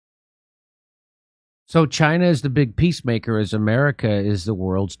So China is the big peacemaker as America is the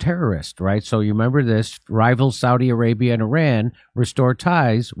world's terrorist, right? So you remember this, rivals Saudi Arabia and Iran restore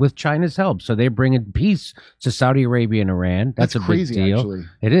ties with China's help. So they're bringing peace to Saudi Arabia and Iran. That's a crazy, big deal. actually.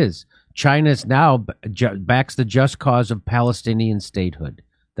 It is. China's now backs the just cause of Palestinian statehood.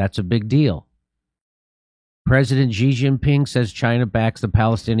 That's a big deal. President Xi Jinping says China backs the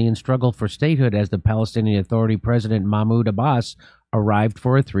Palestinian struggle for statehood as the Palestinian Authority President Mahmoud Abbas arrived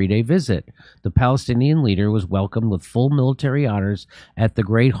for a 3-day visit. The Palestinian leader was welcomed with full military honors at the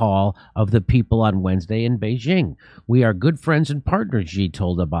Great Hall of the People on Wednesday in Beijing. We are good friends and partners, Xi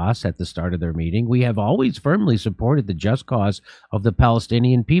told Abbas at the start of their meeting. We have always firmly supported the just cause of the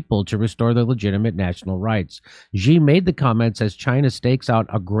Palestinian people to restore their legitimate national rights. Xi made the comments as China stakes out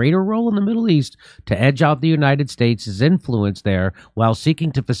a greater role in the Middle East to edge out the United States' influence there while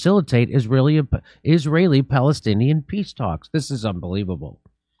seeking to facilitate Israeli-Palestinian peace talks. This is unbelievable.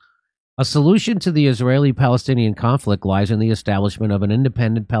 A solution to the Israeli-Palestinian conflict lies in the establishment of an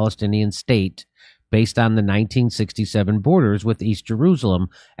independent Palestinian state based on the 1967 borders with East Jerusalem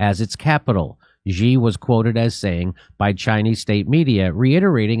as its capital. Xi was quoted as saying by Chinese state media,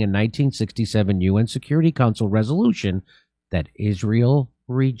 reiterating a 1967 UN Security Council resolution that Israel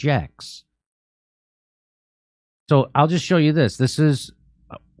rejects. So I'll just show you this. This is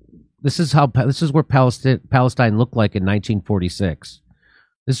where Palestine looked like in 1946.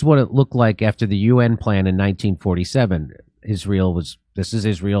 This is what it looked like after the UN plan in 1947. This is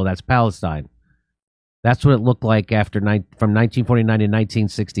Israel, that's Palestine. That's what it looked like from 1949 to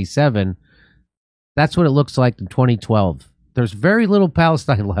 1967. That's what it looks like in 2012. There's very little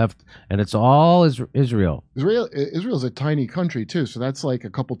Palestine left, and it's all Israel. Israel's a tiny country, too, so that's like a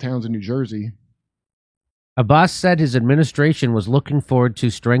couple towns in New Jersey. Abbas said his administration was looking forward to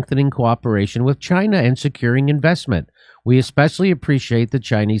strengthening cooperation with China and securing investment. We especially appreciate the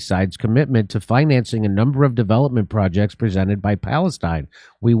Chinese side's commitment to financing a number of development projects presented by Palestine.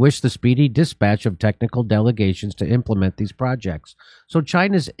 We wish the speedy dispatch of technical delegations to implement these projects. So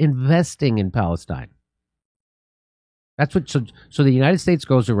China's investing in Palestine. That's what. So the United States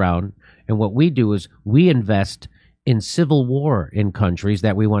goes around, and what we do is we invest in civil war in countries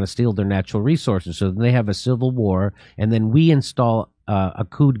that we want to steal their natural resources. So then they have a civil war, and then we install a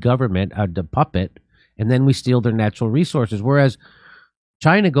coup government, the puppet, and then we steal their natural resources. Whereas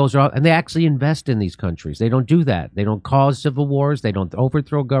China goes around and they actually invest in these countries. They don't do that. They don't cause civil wars. They don't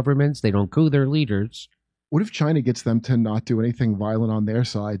overthrow governments. They don't coup their leaders. What if China gets them to not do anything violent on their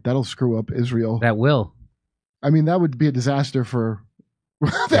side? That'll screw up Israel. That will. I mean, that would be a disaster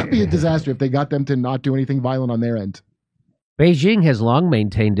that'd be a disaster if they got them to not do anything violent on their end. Beijing has long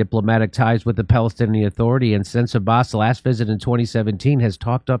maintained diplomatic ties with the Palestinian Authority, and since Abbas' last visit in 2017 has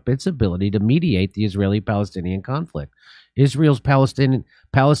talked up its ability to mediate the Israeli-Palestinian conflict. Israel's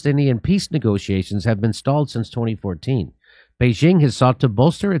Palestinian peace negotiations have been stalled since 2014. Beijing has sought to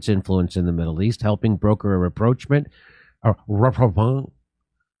bolster its influence in the Middle East, helping broker a rapprochement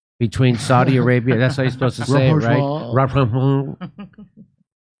between Saudi Arabia, that's how you're supposed to say it, right?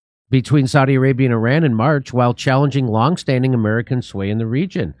 Between Saudi Arabia and Iran in March, while challenging long-standing American sway in the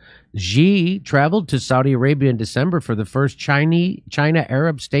region. Xi traveled to Saudi Arabia in December for the first China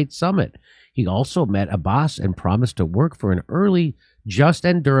Arab State Summit. He also met Abbas and promised to work for an early, just,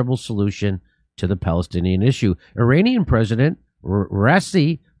 and durable solution to the Palestinian issue. Iranian President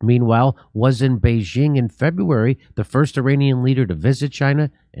Raisi, meanwhile, was in Beijing in February, the first Iranian leader to visit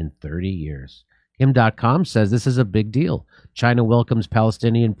China in 30 years. Him.com says this is a big deal. China welcomes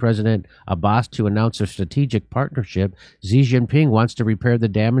Palestinian President Abbas to announce a strategic partnership. Xi Jinping wants to repair the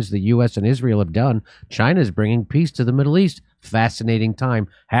damage the U.S. and Israel have done. China is bringing peace to the Middle East. Fascinating time.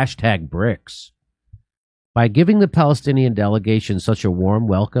 #BRICS. By giving the Palestinian delegation such a warm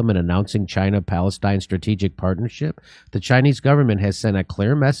welcome and announcing China-Palestine strategic partnership, the Chinese government has sent a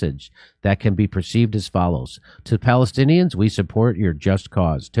clear message that can be perceived as follows. To Palestinians, we support your just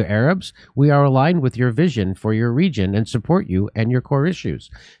cause. To Arabs, we are aligned with your vision for your region and support you and your core issues.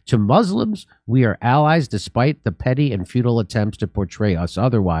 To Muslims, we are allies despite the petty and futile attempts to portray us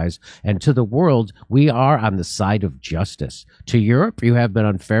otherwise. And to the world, we are on the side of justice. To Europe, you have been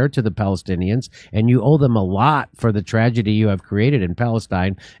unfair to the Palestinians, and you owe them a lot for the tragedy you have created in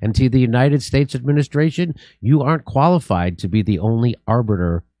Palestine. And to the United States administration, you aren't qualified to be the only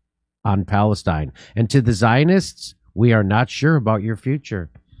arbiter on Palestine. And to the Zionists, we are not sure about your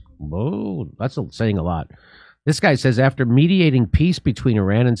future. Whoa, that's saying a lot. This guy says after mediating peace between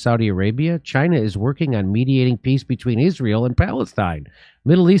Iran and Saudi Arabia, China is working on mediating peace between Israel and Palestine.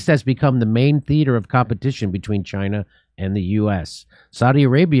 Middle East has become the main theater of competition between China and the U.S. Saudi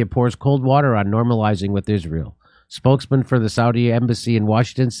Arabia pours cold water on normalizing with Israel. Spokesman for the Saudi embassy in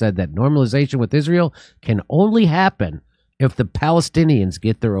Washington said that normalization with Israel can only happen if the Palestinians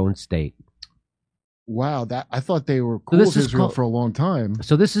get their own state. Wow, that I thought they were cool with Israel for a long time.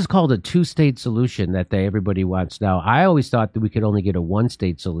 So this is called a two-state solution that everybody wants now. I always thought that we could only get a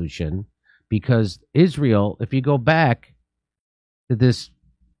one-state solution because Israel, if you go back to this,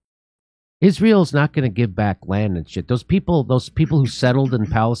 Israel's not going to give back land and shit. Those people who settled in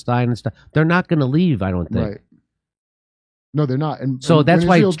Palestine and stuff, they're not going to leave, I don't think. Right. No, they're not. And so that's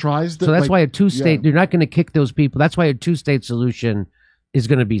why Israel tries to, that's why a two-state. You're not going to kick those people. That's why a two-state solution is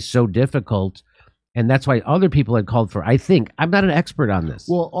going to be so difficult. And that's why other people had called for, I think, I'm not an expert on this.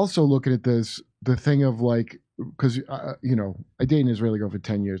 Well, also looking at this, the thing of like, because, you know, I dated an Israeli girl for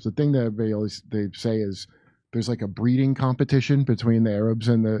 10 years. The thing that they say is there's like a breeding competition between the Arabs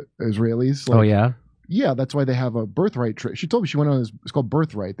and the Israelis. Like, oh, yeah? Yeah, that's why they have a birthright trip. She told me she went on this, it's called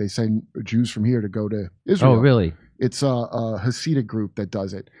Birthright. They send Jews from here to go to Israel. Oh, really? It's a Hasidic group that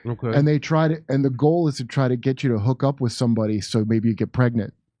does it. Okay. And they try to, and the goal is to try to get you to hook up with somebody so maybe you get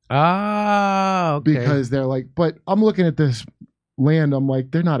pregnant. Ah, okay. Because they're like, but I'm looking at this land, I'm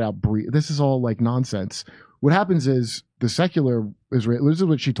like, they're not outbreed. This is all like nonsense. What happens is the secular Israel, this is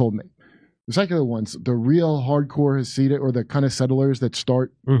what she told me. The secular ones, the real hardcore Hasidic or the kind of settlers that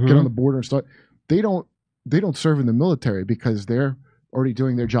start, get on the border and start, they don't serve in the military because they're already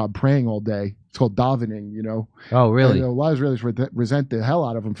doing their job praying all day. It's called davening, you know. Oh, really? And a lot of Israelis resent the hell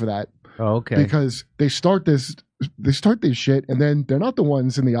out of them for that. Oh, okay. Because they start this shit, and then they're not the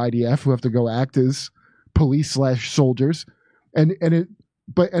ones in the IDF who have to go act as police / soldiers, and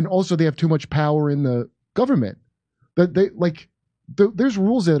also they have too much power in the government. That they like, there's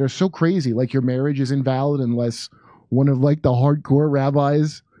rules that are so crazy. Like your marriage is invalid unless one of like the hardcore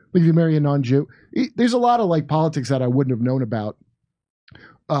rabbis, like if you marry a non-Jew. There's a lot of like politics that I wouldn't have known about,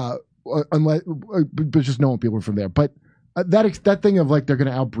 unless but just knowing people from there. But that thing of like they're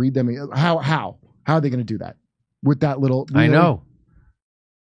going to outbreed them. How are they going to do that with that little? I know.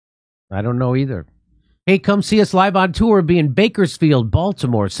 I don't know either. Hey, come see us live on tour. We'll be in Bakersfield,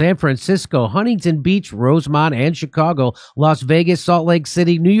 Baltimore, San Francisco, Huntington Beach, Rosemont, and Chicago, Las Vegas, Salt Lake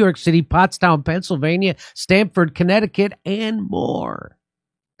City, New York City, Pottstown, Pennsylvania, Stamford, Connecticut, and more.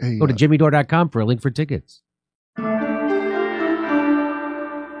 Hey, go to jimmydore.com for a link for tickets.